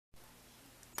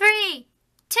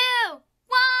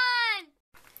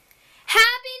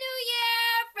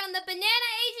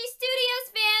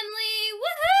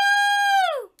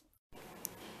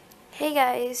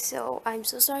guys, so I'm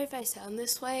so sorry if I sound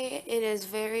this way. It is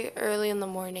very early in the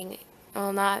morning.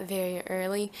 Well, not very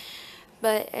early,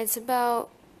 but it's about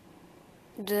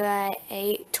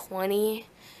 8:20,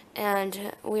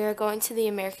 and we are going to the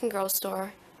American Girl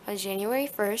store on January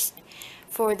 1st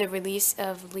for the release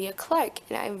of Lea Clark,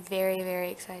 and I'm very,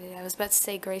 very excited. I was about to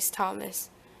say Grace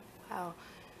Thomas. Wow.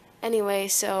 Anyway,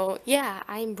 so yeah,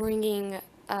 I'm bringing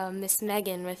Miss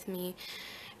Megan with me.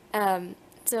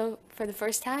 So for the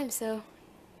first time,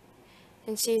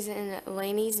 and she's in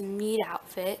Lainey's meat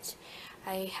outfit.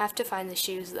 I have to find the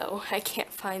shoes though. I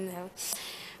can't find them.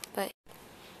 But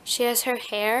she has her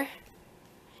hair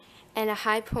and a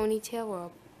high ponytail,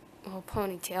 well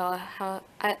ponytail.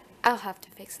 I'll have to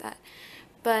fix that.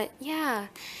 But yeah,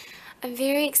 I'm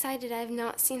very excited. I've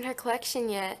not seen her collection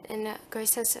yet, and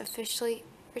Grace has officially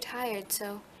retired.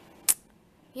 So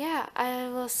yeah, I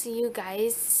will see you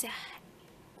guys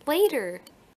later.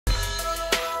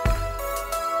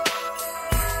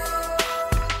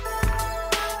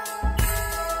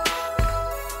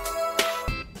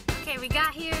 We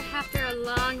got here after a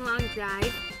long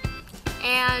drive,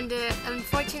 and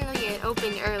unfortunately it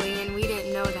opened early and we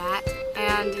didn't know that,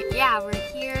 and yeah, we're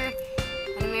here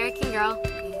at American Girl,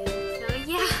 so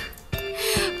yeah,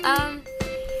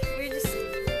 we're just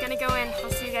gonna go in. I'll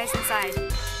see you guys inside.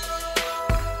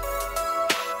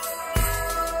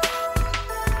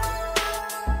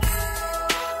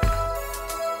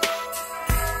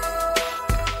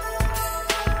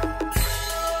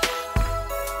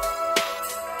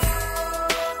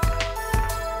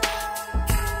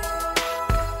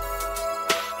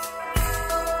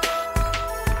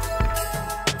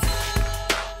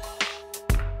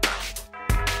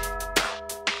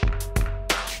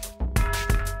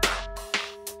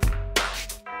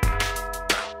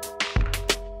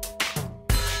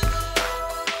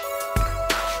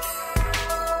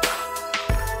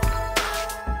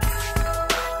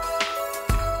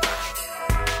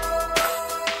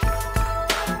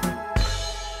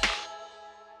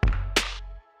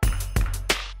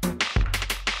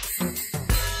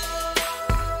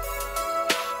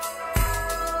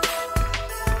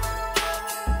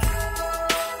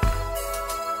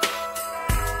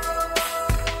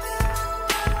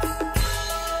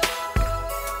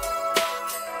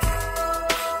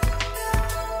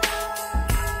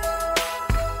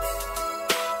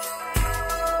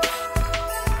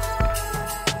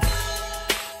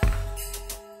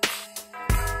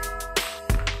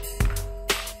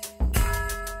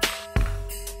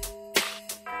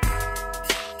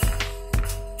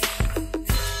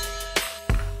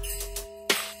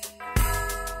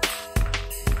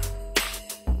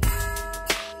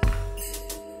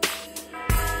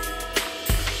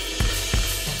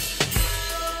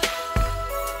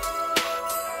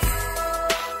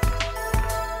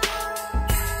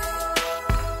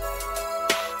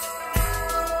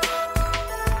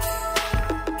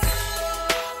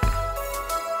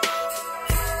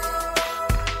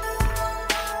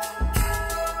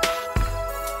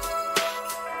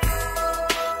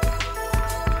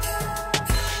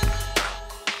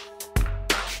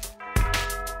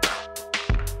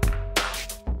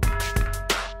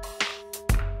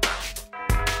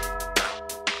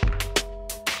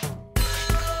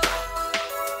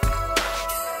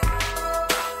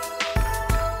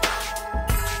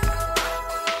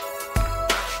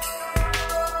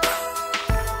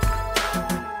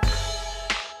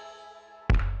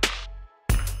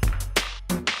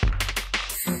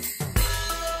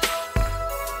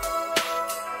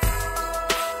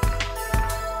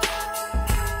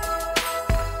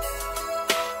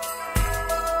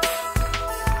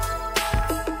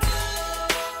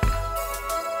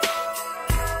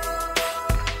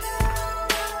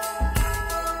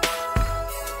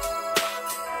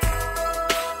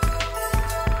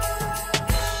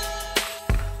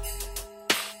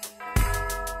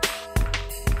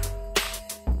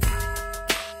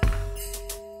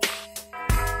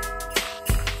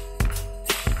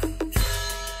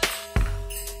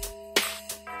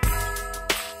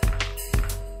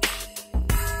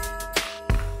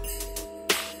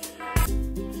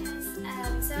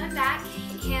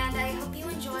 And I hope you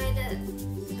enjoyed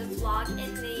the vlog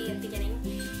in the beginning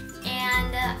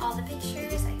and all the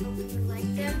pictures. I hope you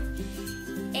liked them.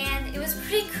 And it was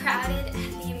pretty crowded at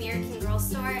the American Girl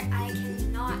store. I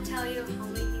cannot tell you how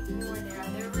many people were there.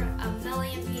 There were 1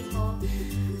 million people.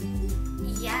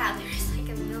 Yeah, there was like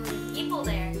 1 million people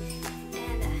there.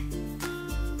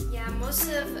 And yeah, most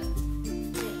of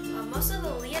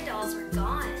the Lea dolls were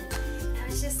gone. And I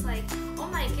was just like, oh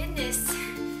my goodness.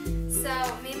 So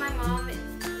me and my mom,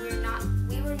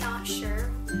 we were not sure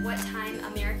what time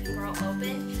American Girl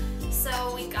opened,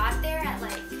 So we got there at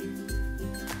like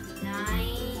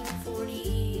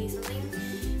 9:40 something,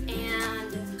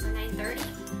 or 9:30,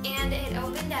 and it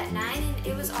opened at 9, and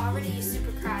it was already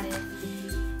super crowded.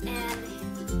 And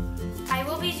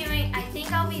I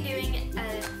think I'll be doing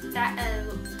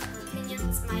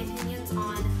my opinions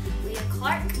on Lea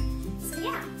Clark. So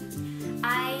yeah,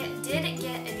 I did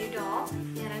get a new doll,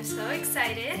 and I'm so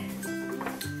excited.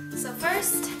 So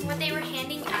first, what they were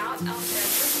handing out, I'll show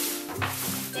you.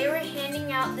 They were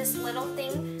handing out this little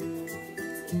thing.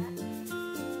 See that?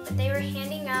 But they were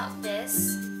handing out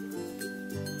this,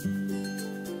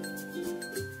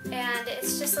 and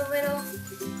it's just a little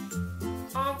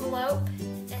envelope,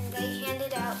 and they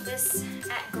handed out this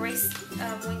at Grace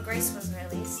when Grace was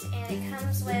released, and it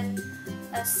comes with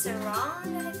a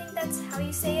sarong. I think that's how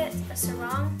you say it, a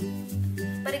sarong.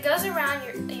 But it goes around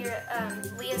your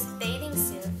Lea's bathing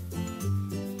suit,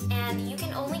 and you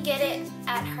can only get it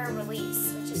at her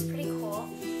release, which is pretty cool.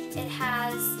 It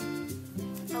has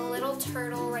a little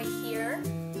turtle right here.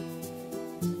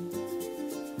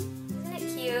 Isn't it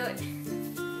cute?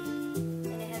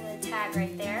 And it has a tag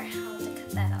right there. I'll have to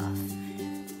cut that off.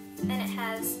 And it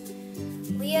has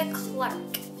Lea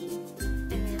Clark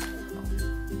Debut+Haul.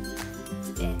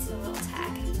 It's a little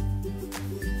tag.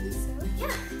 So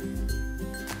yeah.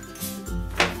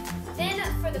 Then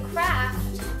for the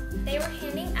craft, they were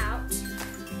handing out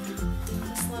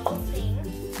this little thing.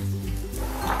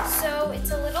 So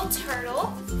it's a little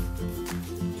turtle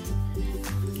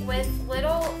with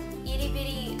little itty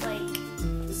bitty like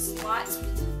slots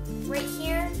right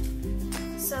here,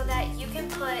 so that you can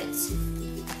put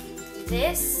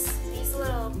these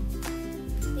little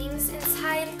things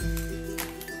inside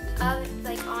of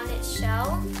like on its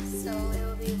shell. So it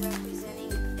will be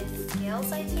representing its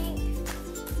scales, I think.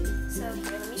 So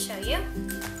here, let me show you.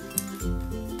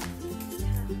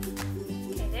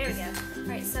 Okay, there we go.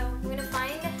 Alright, so we're going to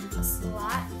find a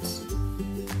slot,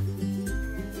 and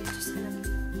then we're just going to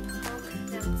poke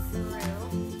them through.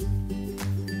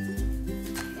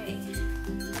 Okay,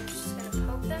 we're just going to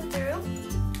poke them through.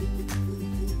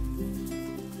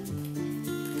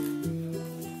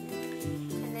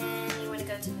 And then you want to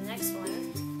go to the next one.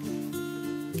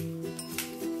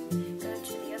 Go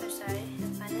to the other side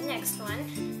and find the next one.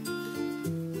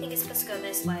 I think it's supposed to go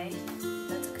this way.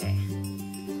 That's okay.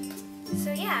 So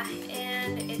yeah,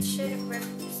 and it should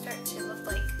start to look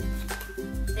like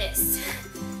this.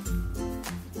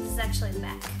 This is actually the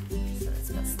back, so it's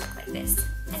supposed to look like this.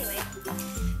 Anyway,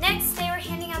 next they were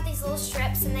handing out these little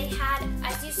strips, and they had,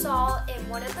 as you saw in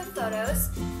one of the photos,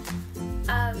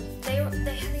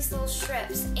 they had these little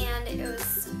strips, and it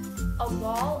was a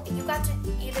wall. You got to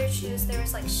either choose. There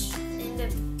was like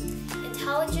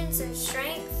intelligence and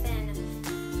strength, and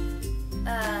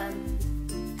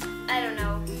I don't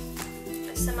know,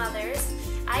 some others.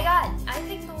 I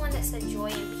picked the one that said joy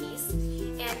and peace,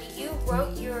 and you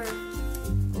wrote your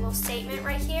little statement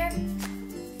right here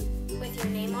with your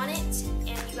name on it,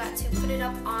 and you got to put it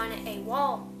up on a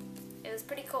wall. It was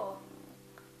pretty cool.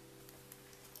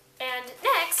 And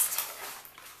next,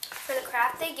 for the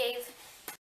craft, they gave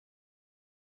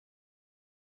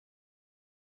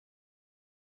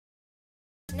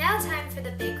now time for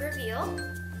the big reveal.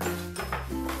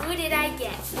 Who did I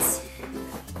get?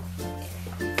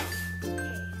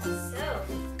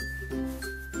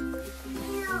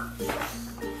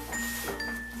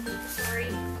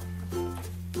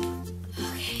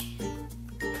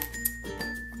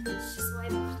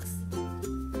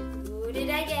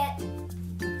 I get?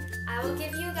 I will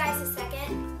give you guys a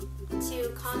second to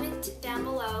comment down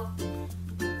below.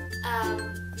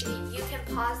 You can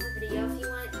pause the video if you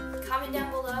want. Comment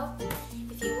down below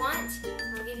if you want.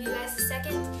 I'll give you guys a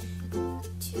second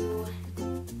to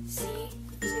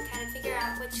kind of figure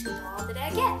out which doll did I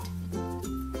get.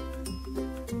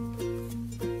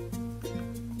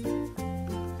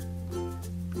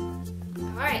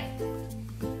 Alright,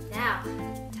 now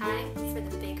time for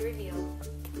the big reveal.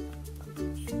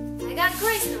 I got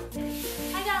Grace. No,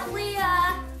 I got Lea.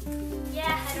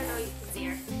 Yeah, I don't know if you can see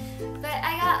her. But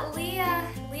I got Lea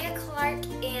Clark,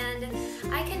 and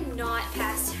I cannot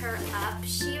pass her up.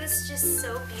 She was just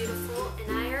so beautiful,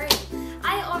 and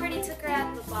I already took her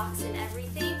out of the box and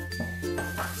everything.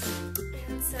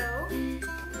 And so,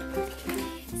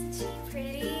 isn't she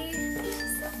pretty?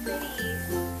 She's so pretty.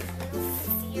 I don't know if you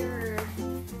can see her.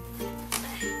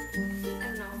 I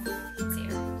don't know if you can see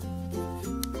her.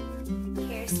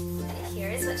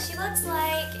 Here's what she looks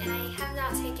like, and I have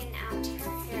not taken out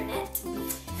her hairnet.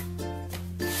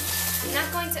 I'm not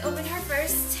going to open her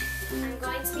first. I'm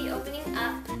going to be opening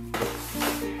up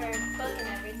her book and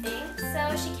everything. So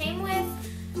she came with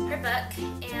her book,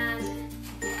 and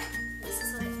this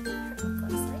is what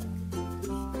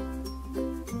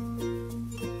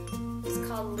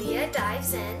called Lea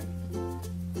Dives In.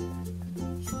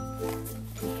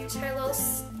 And here's her little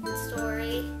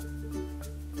story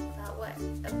about what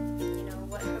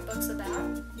what her book's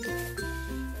about,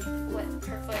 what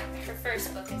her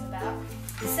first book is about.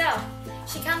 So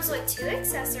she comes with 2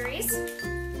 accessories.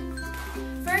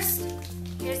 First,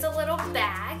 here's a little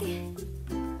bag.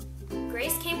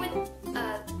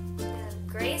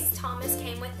 Grace Thomas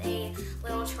came with a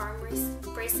little charm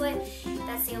bracelet.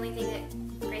 That's the only thing that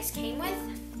Grace came with.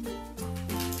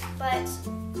 But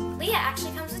Lea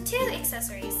actually comes with 2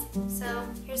 accessories. So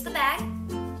here's the bag.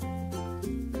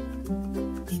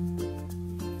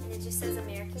 And it just says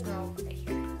American Girl right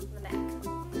here on the back. I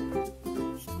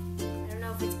don't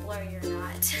know if it's blurry or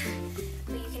not.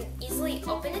 But you can easily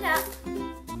open it up,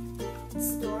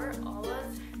 store all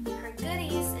of her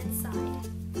goodies inside.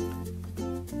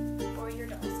 Or your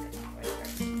doll's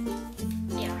goodies,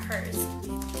 yeah, hers.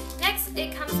 Next,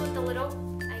 it comes with a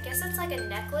little, I guess it's like a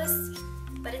necklace,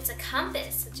 but it's a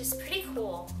compass, which is pretty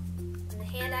cool. And the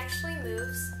hand actually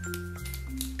moves.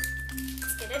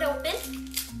 Let's get it open.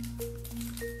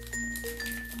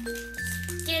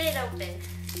 Get it open.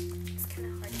 It's kind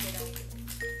of hard to get open.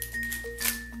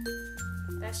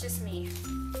 That's just me.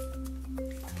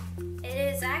 It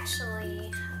is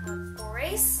actually a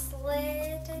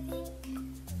bracelet, I think. I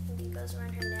think it goes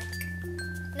around her neck.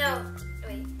 No,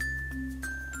 wait.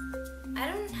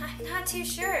 I'm not too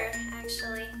sure,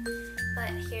 actually.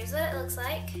 But here's what it looks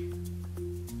like. The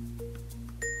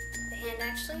hand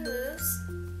actually moves.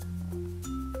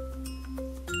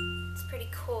 It's pretty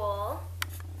cool.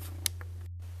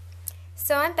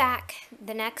 So I'm back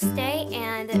the next day,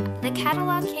 and the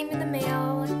catalog came in the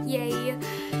mail. Yay!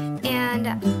 And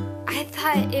I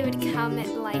thought it would come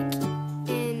in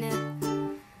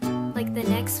the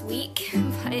next week,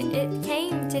 but it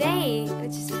came